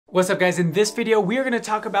What's up guys? In this video, we are gonna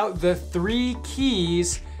talk about the 3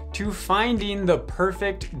 keys to finding the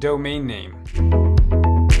perfect domain name.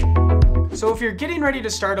 So if you're getting ready to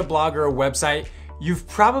start a blog or a website, you've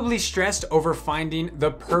probably stressed over finding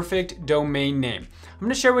the perfect domain name. I'm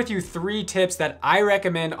gonna share with you 3 tips that I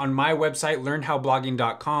recommend on my website,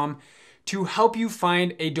 learnhowblogging.com, to help you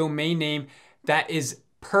find a domain name that is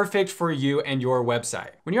perfect for you and your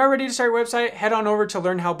website. When you are ready to start your website, head on over to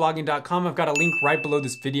learnhowblogging.com. I've got a link right below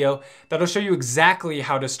this video that'll show you exactly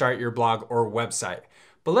how to start your blog or website.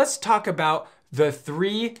 But let's talk about the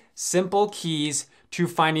 3 simple keys to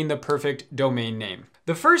finding the perfect domain name.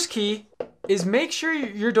 The first key is make sure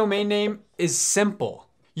your domain name is simple.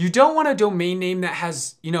 You don't want a domain name that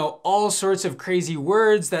has, all sorts of crazy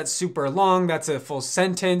words, that's super long, that's a full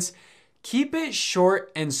sentence. Keep it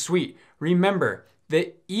short and sweet. Remember,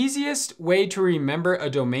 the easiest way to remember a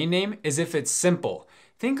domain name is if it's simple.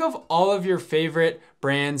 Think of all of your favorite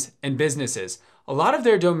brands and businesses. A lot of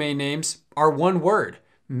their domain names are 1 word,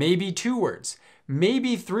 maybe 2 words,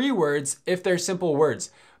 maybe 3 words if they're simple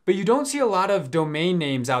words. But you don't see a lot of domain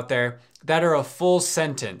names out there that are a full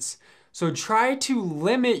sentence. So try to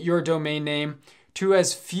limit your domain name to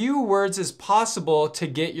as few words as possible to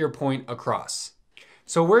get your point across.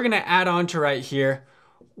 So we're gonna add on to right here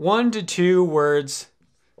 1 to 2 words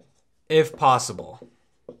if possible.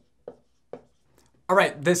 All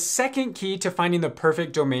right, the second key to finding the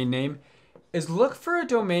perfect domain name is look for a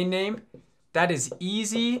domain name that is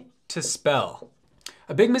easy to spell.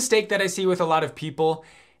 A big mistake that I see with a lot of people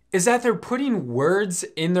is that they're putting words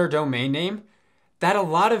in their domain name that a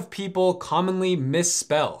lot of people commonly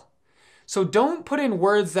misspell. So don't put in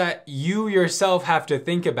words that you yourself have to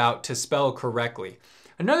think about to spell correctly.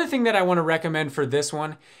 Another thing that I want to recommend for this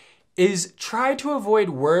one is try to avoid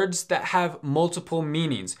words that have multiple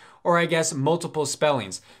meanings, or I guess multiple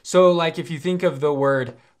spellings. So like if you think of the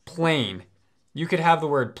word plane, you could have the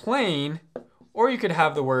word plane, or you could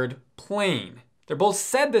have the word plane. They're both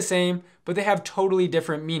said the same, but they have totally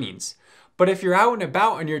different meanings. But if you're out and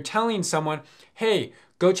about and you're telling someone, hey,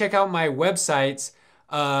 go check out my websites,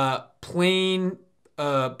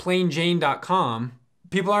 plainjane.com,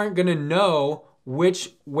 people aren't gonna know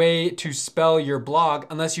which way to spell your blog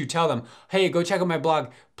unless you tell them, hey, go check out my blog,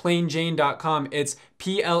 plainjane.com. It's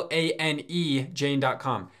P-L-A-N-E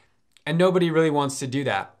Jane.com. And nobody really wants to do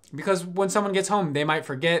that because when someone gets home, they might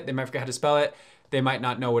forget how to spell it. They might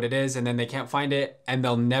not know what it is and then they can't find it and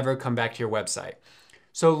they'll never come back to your website.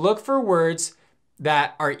 So look for words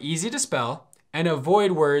that are easy to spell and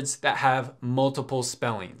avoid words that have multiple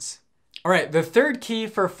spellings. All right, the third key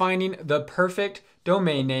for finding the perfect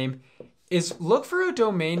domain name is look for a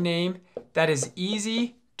domain name that is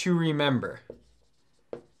easy to remember.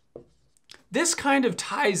 This kind of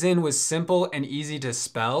ties in with simple and easy to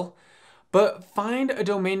spell, but find a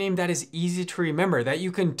domain name that is easy to remember, that you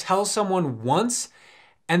can tell someone once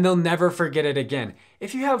and they'll never forget it again.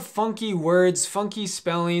 If you have funky words, funky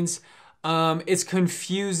spellings, it's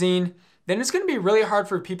confusing, then it's gonna be really hard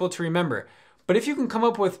for people to remember. But if you can come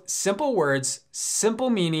up with simple words, simple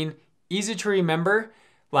meaning, easy to remember,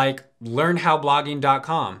 like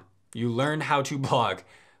learnhowblogging.com, you learn how to blog,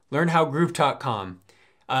 learnhowgroup.com.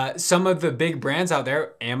 Some of the big brands out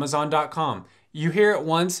there, amazon.com. You hear it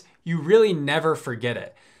once, you really never forget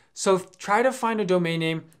it. So try to find a domain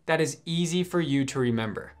name that is easy for you to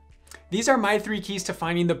remember. These are my 3 keys to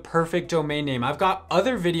finding the perfect domain name. I've got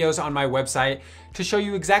other videos on my website to show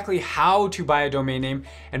you exactly how to buy a domain name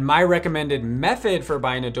and my recommended method for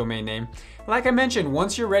buying a domain name. Like I mentioned,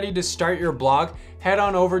 once you're ready to start your blog, head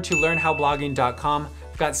on over to learnhowblogging.com.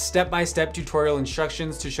 I've got step-by-step tutorial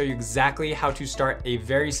instructions to show you exactly how to start a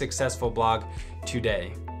very successful blog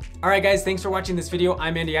today. All right guys, thanks for watching this video.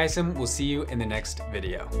 I'm Isom. We'll see you in the next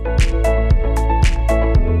video.